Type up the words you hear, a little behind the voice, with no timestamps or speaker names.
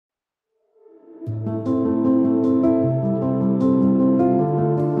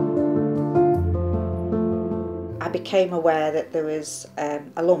became aware that there was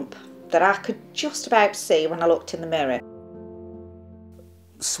a lump that I could just about see when I looked in the mirror.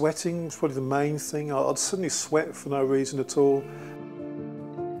 Sweating was probably the main thing. I'd suddenly sweat for no reason at all.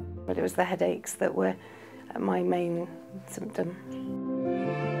 But it was the headaches that were my main symptom.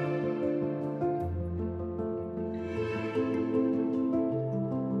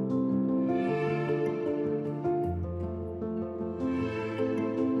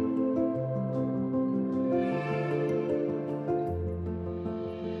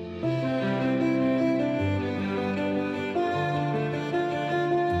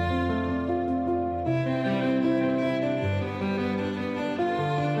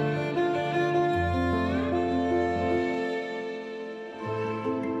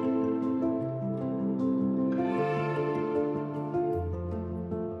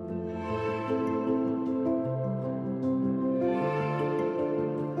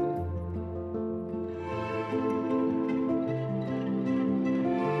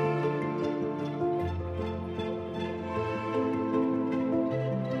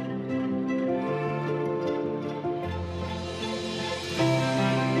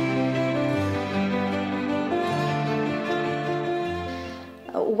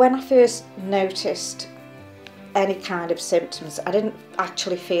 When I first noticed any kind of symptoms, I didn't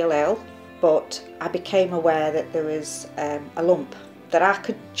actually feel ill, but I became aware that there was a lump that I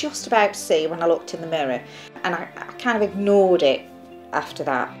could just about see when I looked in the mirror, and I kind of ignored it after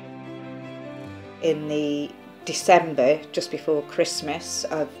that. In the December, just before Christmas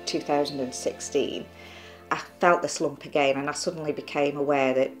of 2016, I felt this lump again, and I suddenly became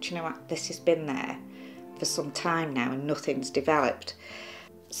aware that, do you know what, this has been there for some time now and nothing's developed.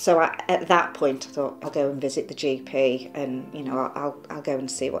 So at that point I thought, I'll go and visit the GP and, you know, I'll go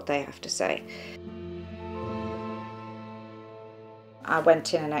and see what they have to say. I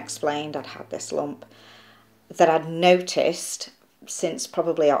went in and explained I'd had this lump that I'd noticed since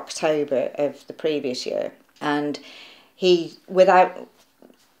probably October of the previous year. And he, without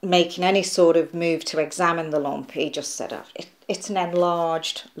making any sort of move to examine the lump, he just said, oh, it's an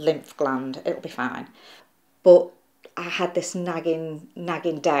enlarged lymph gland, it'll be fine. But I had this nagging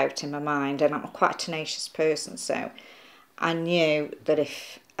doubt in my mind, and I'm quite a tenacious person, so I knew that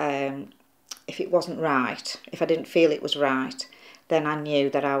if it wasn't right, if I didn't feel it was right, then I knew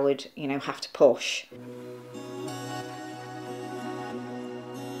that I would, you know, have to push.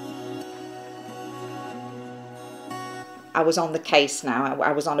 I was on the case now.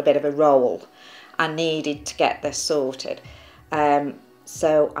 I was on a bit of a roll. I needed to get this sorted.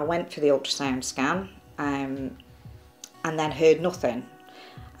 So I went for the ultrasound scan. And then heard nothing.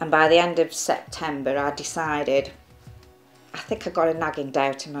 And by the end of September, I decided, I think I got a nagging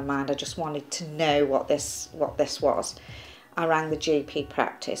doubt in my mind. I just wanted to know what this was. I rang the GP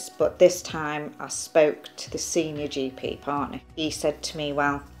practice, but this time I spoke to the senior GP partner. He said to me,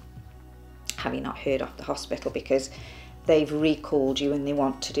 well, have you not heard of the hospital, because they've recalled you and they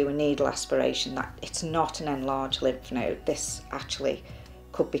want to do a needle aspiration. That it's not an enlarged lymph node. This actually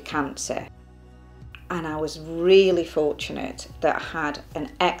could be cancer. And I was really fortunate that I had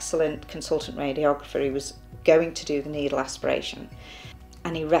an excellent consultant radiographer who was going to do the needle aspiration.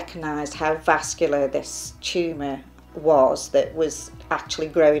 And he recognised how vascular this tumour was that was actually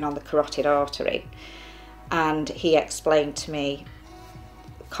growing on the carotid artery. And he explained to me,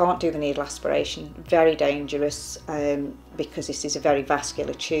 can't do the needle aspiration, very dangerous, because this is a very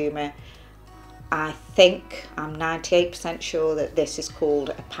vascular tumour. I think, I'm 98% sure that this is called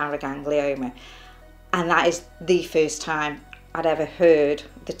a paraganglioma. And that is the first time I'd ever heard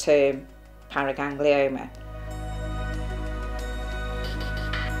the term paraganglioma.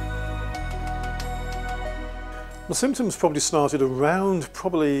 My symptoms probably started around,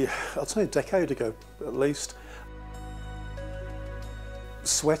 I'd say a decade ago at least.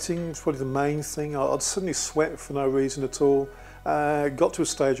 Sweating was probably the main thing. I'd suddenly sweat for no reason at all. Got to a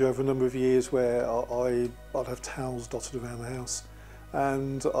stage over a number of years where I'd have towels dotted around the house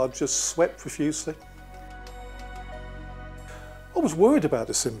and I'd just sweat profusely. I was worried about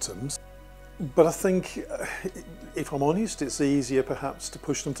the symptoms, but I think, if I'm honest, it's easier perhaps to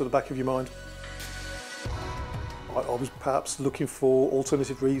push them to the back of your mind. I was perhaps looking for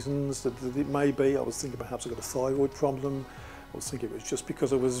alternative reasons that it may be. I was thinking perhaps I got a thyroid problem. I was thinking it was just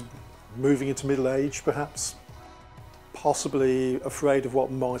because I was moving into middle age, perhaps. Possibly afraid of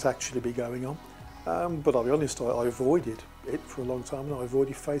what might actually be going on. But I'll be honest, I avoided it for a long time, and I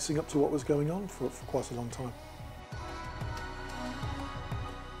avoided facing up to what was going on for quite a long time.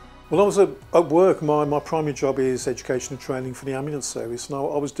 Well, I was at work. My primary job is education and training for the ambulance service, and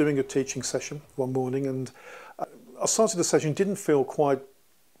I was doing a teaching session one morning, and I started the session, didn't feel quite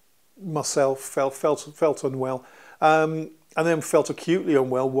myself, felt unwell, And then felt acutely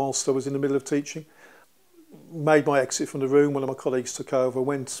unwell whilst I was in the middle of teaching. Made my exit from the room, one of my colleagues took over,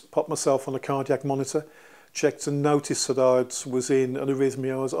 popped myself on a cardiac monitor, checked and noticed that I was in an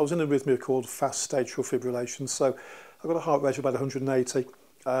arrhythmia. I was in an arrhythmia called fast atrial fibrillation, so I got a heart rate of about 180.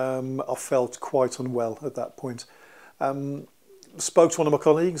 I felt quite unwell at that point. Spoke to one of my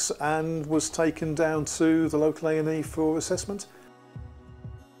colleagues and was taken down to the local A&E for assessment.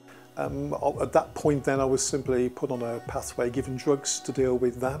 At that point then I was simply put on a pathway, given drugs to deal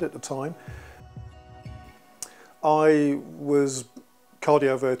with that at the time. I was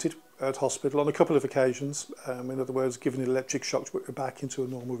cardioverted at hospital on a couple of occasions, in other words given an electric shock to put me back into a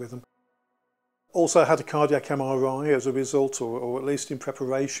normal rhythm. Also had a cardiac MRI as a result, or at least in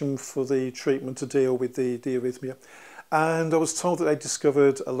preparation for the treatment to deal with the arrhythmia. And I was told that they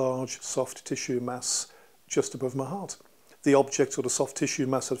discovered a large soft tissue mass just above my heart. The object, or the soft tissue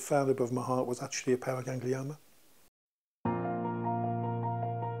mass I'd found above my heart, was actually a paraganglioma.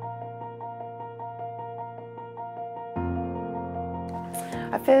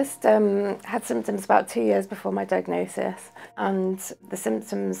 I first had symptoms about 2 years before my diagnosis, and the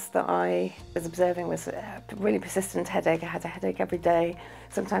symptoms that I was observing was a really persistent headache. I had a headache every day,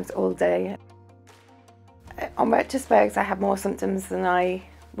 sometimes all day. On retrospect, I had more symptoms than I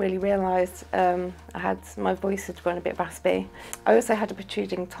really realised. My voice had gone a bit raspy. I also had a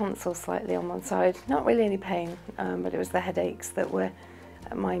protruding tonsil slightly on one side. Not really any pain, but it was the headaches that were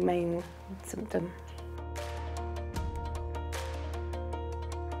my main symptom.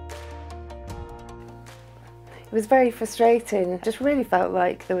 It was very frustrating. Just really felt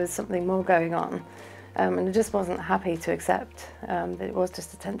like there was something more going on, and I just wasn't happy to accept that it was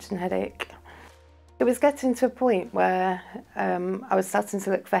just a tension headache. It was getting to a point where I was starting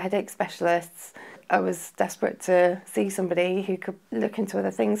to look for headache specialists. I was desperate to see somebody who could look into other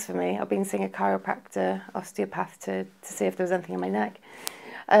things for me. I've been seeing a chiropractor, osteopath to see if there was anything in my neck.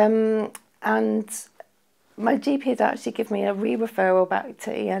 And my GP had actually given me a re-referral back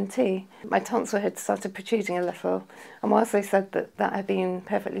to ENT. My tonsil had started protruding a little, and whilst they said that that had been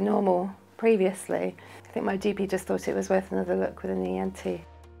perfectly normal previously, I think my GP just thought it was worth another look with an ENT.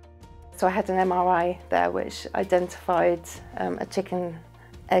 So I had an MRI there which identified a chicken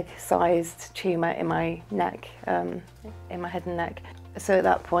egg-sized tumour in my neck, in my head and neck. So at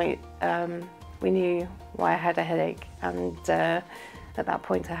that point we knew why I had a headache, and at that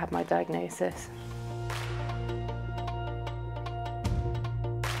point I had my diagnosis.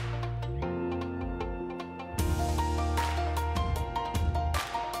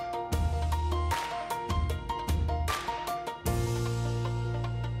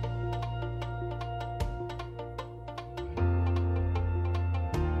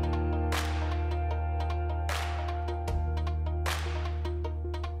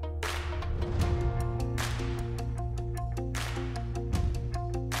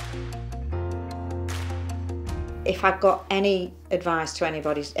 If I've got any advice to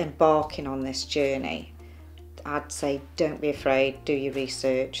anybody embarking on this journey, I'd say don't be afraid, do your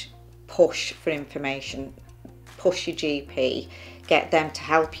research, push for information, push your GP, get them to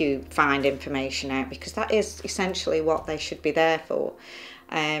help you find information out, because that is essentially what they should be there for.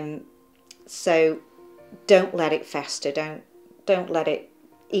 So don't let it fester, don't let it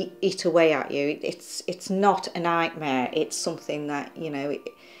eat away at you. It's not a nightmare, it's something that, you know,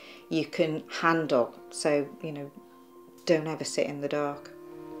 you can handle. So, you know, don't ever sit in the dark.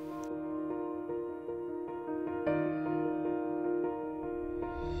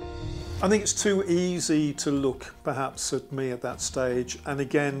 I think it's too easy to look perhaps at me at that stage, and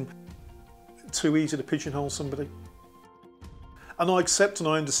again, too easy to pigeonhole somebody. And I accept and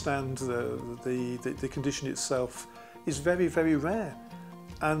I understand the condition itself is very, very rare.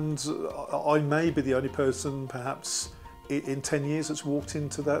 And I may be the only person perhaps in 10 years that's walked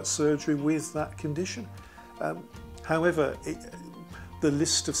into that surgery with that condition. However, the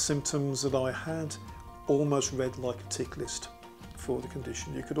list of symptoms that I had almost read like a tick list for the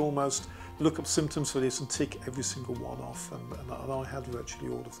condition. You could almost look up symptoms for this and tick every single one off, and I had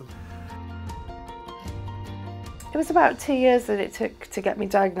virtually all of them. It was about 2 years that it took to get me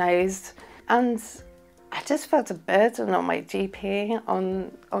diagnosed, and I just felt a burden on my GP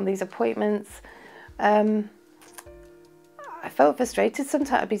on these appointments. I felt frustrated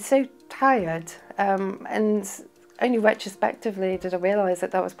sometimes. I'd be so tired, and only retrospectively did I realise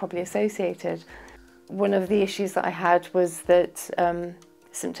that that was probably associated. One of the issues that I had was that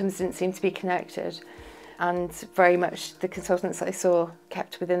symptoms didn't seem to be connected, and very much the consultants that I saw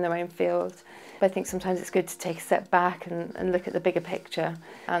kept within their own field. But I think sometimes it's good to take a step back and look at the bigger picture,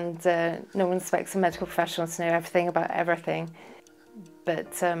 and no one expects a medical professional to know everything about everything,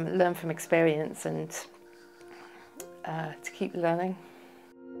 but learn from experience and to keep learning.